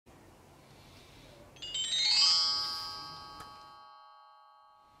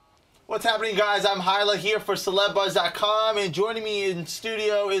What's happening, guys? I'm Hyla here for CelebBuzz.com, and joining me in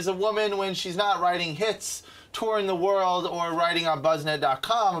studio is a woman when she's not writing hits, touring the world, or writing on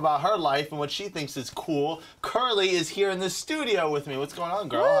BuzzNet.com about her life and what she thinks is cool. Kerli is here in the studio with me. What's going on,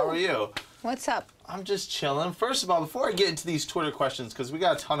 girl? Woo. How are you? What's up? I'm just chilling. First of all, before I get into these Twitter questions, because we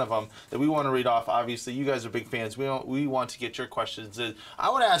got a ton of them that we want to read off, obviously, you guys are big fans. We want to get your questions in. I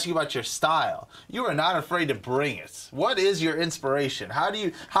want to ask you about your style. You are not afraid to bring it. What is your inspiration? How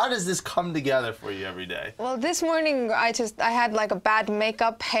does this come together for you every day? Well, this morning I had like a bad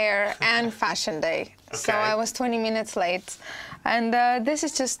makeup, hair, and fashion day. Okay. So I was 20 minutes late. And this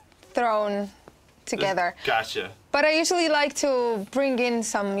is just thrown together. Gotcha. But I usually like to bring in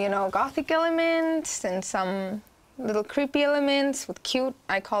some, gothic elements and some little creepy elements with cute.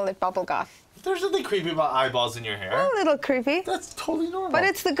 I call it bubble goth. There's nothing creepy about eyeballs in your hair. A little creepy. That's totally normal. But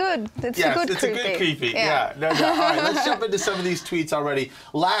it's the good. It's yes, the good it's creepy. a good creepy. Yeah. No. All right, let's jump into some of these tweets already.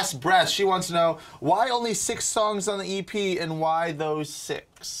 Last Breath, she wants to know, why only 6 songs on the EP and why those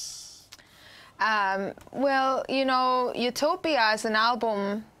 6? Well, Utopia as an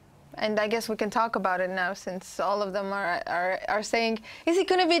album, and I guess we can talk about it now since all of them are saying, is it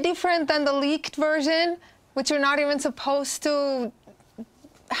going to be different than the leaked version, which you're not even supposed to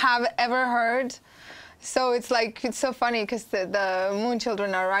have ever heard? So it's so funny because the Moon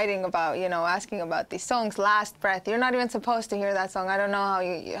Children are writing about, asking about these songs. Last Breath, you're not even supposed to hear that song. I don't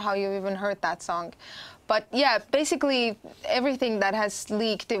know how you even heard that song. But yeah, basically everything that has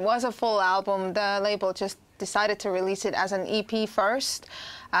leaked, it was a full album. The label just decided to release it as an EP first.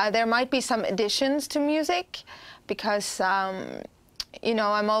 There might be some additions to music because,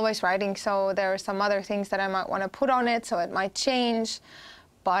 I'm always writing, so there are some other things that I might want to put on it, so it might change.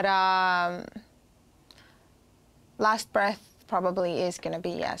 But Last Breath probably is going to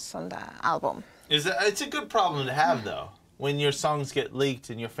be yes on the album. It's a good problem to have, though, when your songs get leaked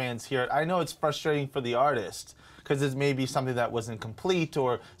and your fans hear it. I know it's frustrating for the artist, because it may be something that wasn't complete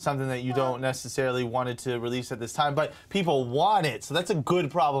or something that you don't necessarily wanted to release at this time, but people want it, so that's a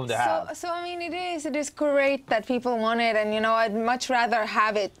good problem to have. So I mean, it is great that people want it, and I'd much rather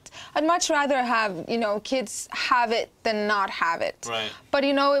have it. I'd much rather have kids have it than not have it. Right. But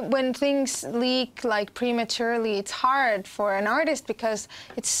when things leak like prematurely, it's hard for an artist because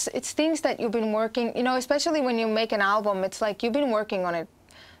it's things that you've been working. Especially when you make an album, it's like you've been working on it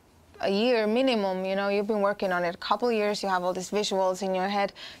a year minimum, you've been working on it a couple years, you have all these visuals in your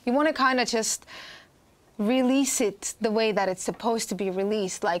head. You want to kind of just release it the way that it's supposed to be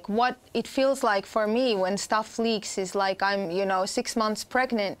released. Like what it feels like for me when stuff leaks is like I'm, 6 months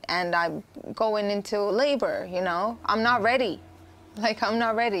pregnant and I'm going into labor, I'm not ready. I'm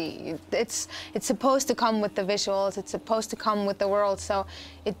not ready. It's supposed to come with the visuals. It's supposed to come with the world. So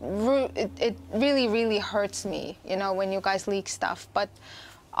it really, really hurts me, when you guys leak stuff. But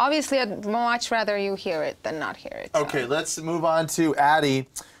obviously, I'd much rather you hear it than not hear it. So. Okay, let's move on to Addie.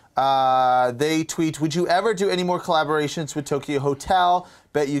 They tweet, would you ever do any more collaborations with Tokyo Hotel?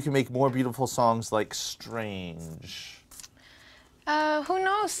 Bet you can make more beautiful songs like Strange. Who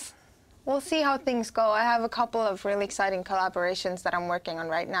knows? We'll see how things go. I have a couple of really exciting collaborations that I'm working on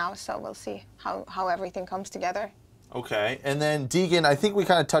right now, so we'll see how everything comes together. Okay, and then Deegan, I think we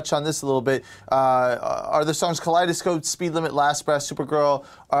kind of touched on this a little bit. Are the songs Kaleidoscope, Speed Limit, Last Breath, Supergirl,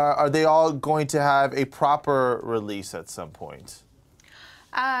 are they all going to have a proper release at some point?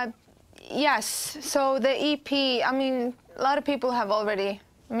 Yes, so the EP, I mean, a lot of people have already,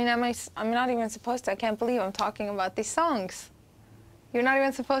 I'm not even supposed to, I can't believe I'm talking about these songs. You're not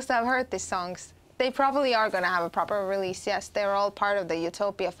even supposed to have heard these songs. They probably are going to have a proper release, yes. They're all part of the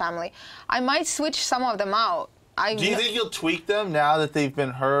Utopia family. I might switch some of them out. Do you think you'll tweak them now that they've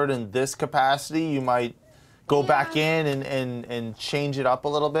been heard in this capacity? You might go back in and change it up a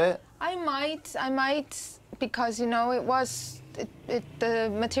little bit? I might, because, the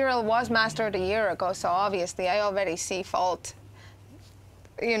material was mastered a year ago, so obviously I already see fault,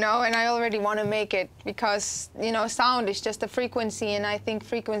 and I already want to make it because, sound is just a frequency, and I think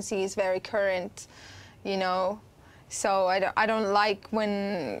frequency is very current, So I don't like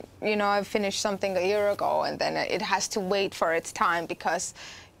when, I've finished something a year ago and then it has to wait for its time because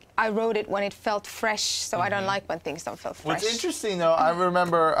I wrote it when it felt fresh, so I don't like when things don't feel fresh. What's interesting, though, I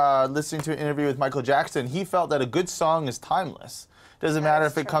remember listening to an interview with Michael Jackson. He felt that a good song is timeless. Doesn't matter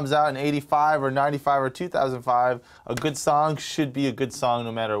if it comes out in 85 or 95 or 2005. A good song should be a good song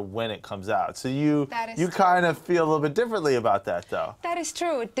no matter when it comes out. So you kind of feel a little bit differently about that, though. That is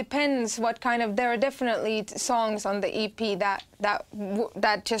true. It depends what kind of. There are definitely songs on the EP that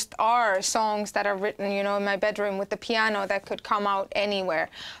just are songs that are written, in my bedroom with the piano that could come out anywhere.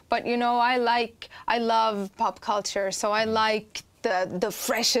 But I love pop culture, so I like the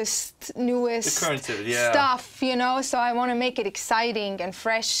freshest, newest The current, yeah. stuff, you know. So I want to make it exciting and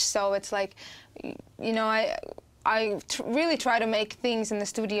fresh. So it's like, you know, I really try to make things in the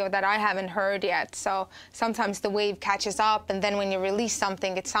studio that I haven't heard yet. So sometimes the wave catches up, and then when you release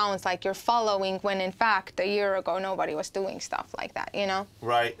something, it sounds like you're following, when in fact a year ago nobody was doing stuff like that, you know?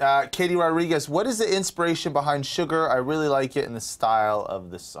 Right. Katie Rodriguez, what is the inspiration behind Sugar? I really like it in the style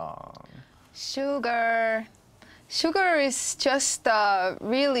of the song. Sugar. Sugar is just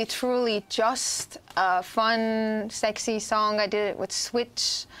really, truly just a fun, sexy song. I did it with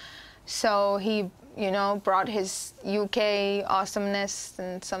Switch. So he, you know, brought his UK awesomeness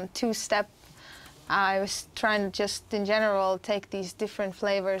and some two-step. I was trying to just, in general, take these different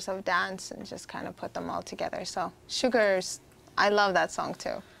flavors of dance and just kind of put them all together. So Sugars, I love that song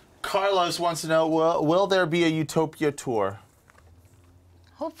too. Carlos wants to know, will there be a Utopia tour?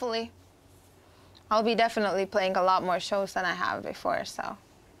 Hopefully. I'll be definitely playing a lot more shows than I have before, so.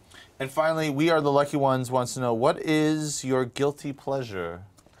 And finally, We Are the Lucky Ones wants to know, what is your guilty pleasure?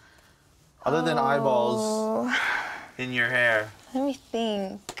 Other than eyeballs in your hair. Let me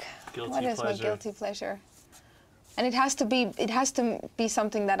think. What is my guilty pleasure? And it has to be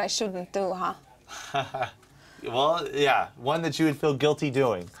something that I shouldn't do, huh? Well, yeah, one that you would feel guilty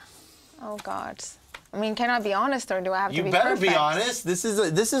doing. Oh God. I mean, can I be honest, or do I have to be You better perfect? be honest. This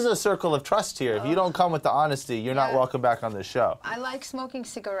is a circle of trust here. If you don't come with the honesty, you're not welcome back on this show. I like smoking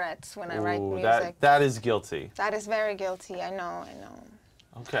cigarettes when I write music. That is guilty. That is very guilty. I know.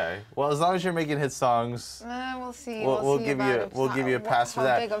 Okay. Well, as long as you're making hit songs, we'll see. we'll give you a pass for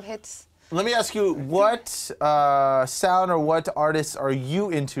that. How big of hits? Let me ask you, what sound or what artists are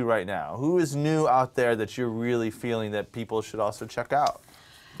you into right now? Who is new out there that you're really feeling that people should also check out?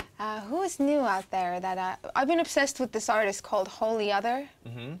 Who is new out there that I've been obsessed with this artist called Holy Other.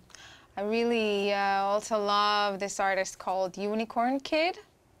 Mm-hmm. I really also love this artist called Unicorn Kid.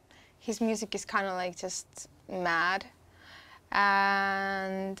 His music is kind of like just mad.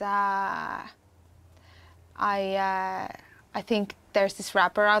 And I think there's this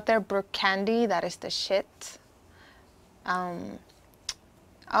rapper out there, Brooke Candy, that is the shit. Oh,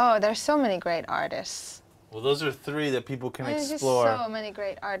 there's so many great artists. Well, those are three that people can There's explore. just so many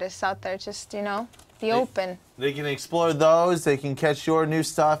great artists out there. Just, you know, be open. They can explore those. They can catch your new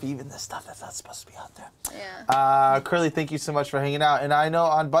stuff, even the stuff that's not supposed to be out there. Yeah. Kerli, thank you so much for hanging out. And I know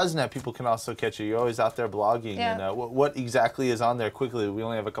on BuzzNet people can also catch you. You're always out there blogging. Yeah. And what exactly is on there? Quickly, we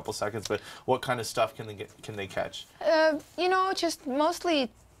only have a couple seconds, but what kind of stuff can they catch? You know, just mostly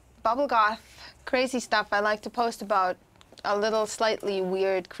bubble goth, crazy stuff. I like to post about a little slightly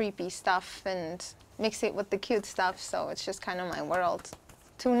weird, creepy stuff and mix it with the cute stuff, so it's just kind of my world.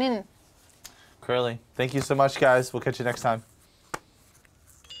 Tune in. Kerli, thank you so much, guys. We'll catch you next time.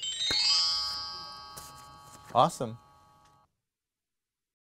 Awesome.